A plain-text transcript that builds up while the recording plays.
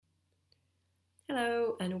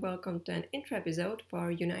Hello and welcome to an intro episode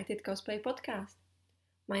for United Cosplay Podcast.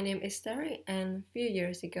 My name is Terry and a few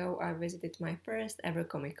years ago I visited my first ever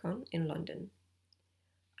Comic Con in London.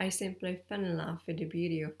 I simply fell in love with the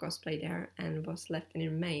beauty of cosplay there and was left in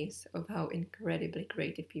amaze of how incredibly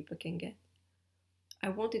creative people can get. I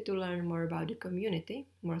wanted to learn more about the community,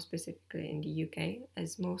 more specifically in the UK,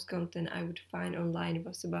 as most content I would find online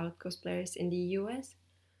was about cosplayers in the US,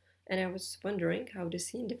 and I was wondering how the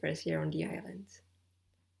scene differs here on the islands.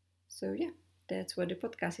 So, yeah, that's what the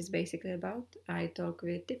podcast is basically about. I talk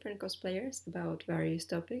with different cosplayers about various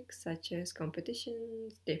topics such as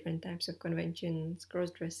competitions, different types of conventions,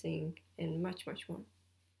 cross dressing, and much, much more.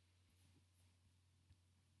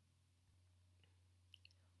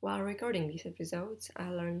 While recording these episodes, I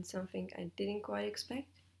learned something I didn't quite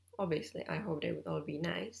expect. Obviously, I hope they would all be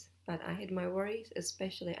nice, but I had my worries,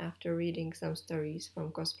 especially after reading some stories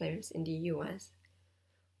from cosplayers in the US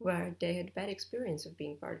where they had bad experience of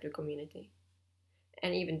being part of the community.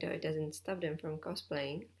 And even though it doesn't stop them from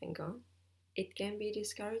cosplaying, thank God, it can be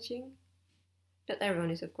discouraging. Not everyone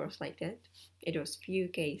is of course like that. It was few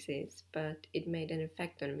cases, but it made an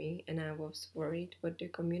effect on me and I was worried what the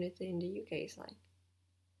community in the UK is like.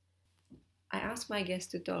 I asked my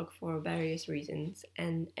guests to talk for various reasons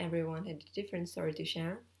and everyone had a different story to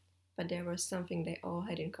share, but there was something they all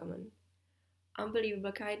had in common.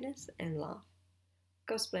 Unbelievable kindness and love.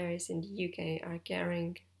 Cosplayers in the UK are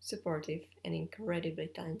caring, supportive, and incredibly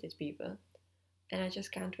talented people, and I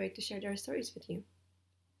just can't wait to share their stories with you.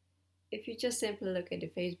 If you just simply look at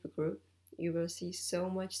the Facebook group, you will see so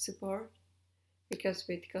much support because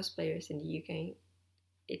with cosplayers in the UK,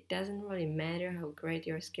 it doesn't really matter how great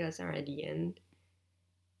your skills are at the end,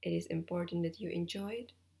 it is important that you enjoy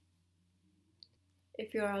it.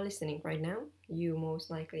 If you are listening right now, you most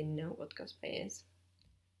likely know what cosplay is.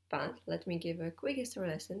 But let me give a quick history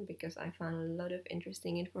lesson because I found a lot of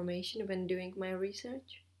interesting information when doing my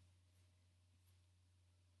research.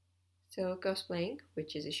 So, cosplaying,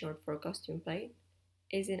 which is a short for costume play,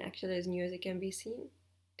 isn't actually as new as it can be seen.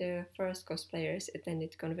 The first cosplayers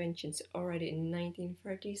attended conventions already in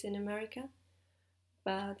 1930s in America,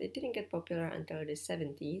 but it didn't get popular until the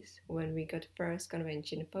 70s when we got first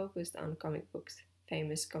convention focused on comic books,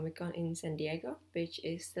 famous Comic Con in San Diego, which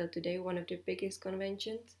is still today one of the biggest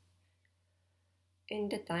conventions. In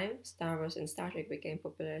that time, Star Wars and Star Trek became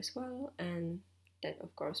popular as well, and that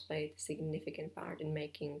of course played a significant part in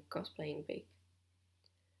making cosplaying big.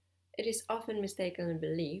 It is often mistakenly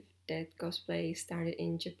believed that cosplay started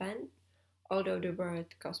in Japan, although the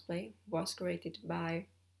word cosplay was created by,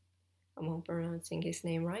 I'm pronouncing his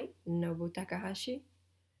name right, Nobu Takahashi.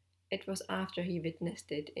 It was after he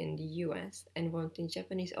witnessed it in the US and wanted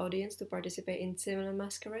Japanese audience to participate in similar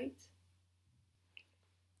masquerades.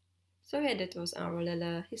 So yeah, that was our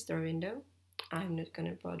little history window. I'm not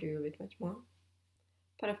gonna bother you with much more.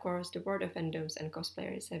 But of course, the world of fandoms and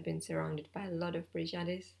cosplayers have been surrounded by a lot of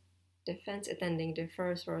prejudice. The fans attending the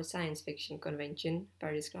first World Science Fiction Convention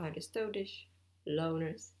were described as toadish,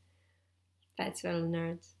 loners, fat swell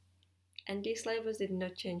nerds, and these labels did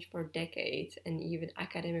not change for decades, and even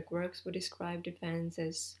academic works would describe the fans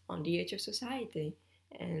as on the edge of society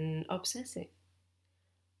and obsessive.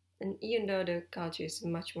 And even though the culture is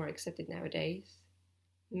much more accepted nowadays,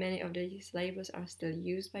 many of these labels are still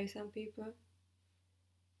used by some people,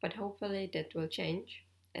 but hopefully that will change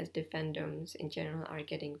as the fandoms in general are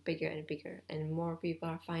getting bigger and bigger and more people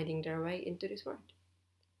are finding their way into this world.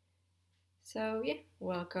 So, yeah,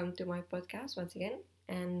 welcome to my podcast once again,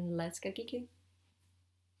 and let's get geeky.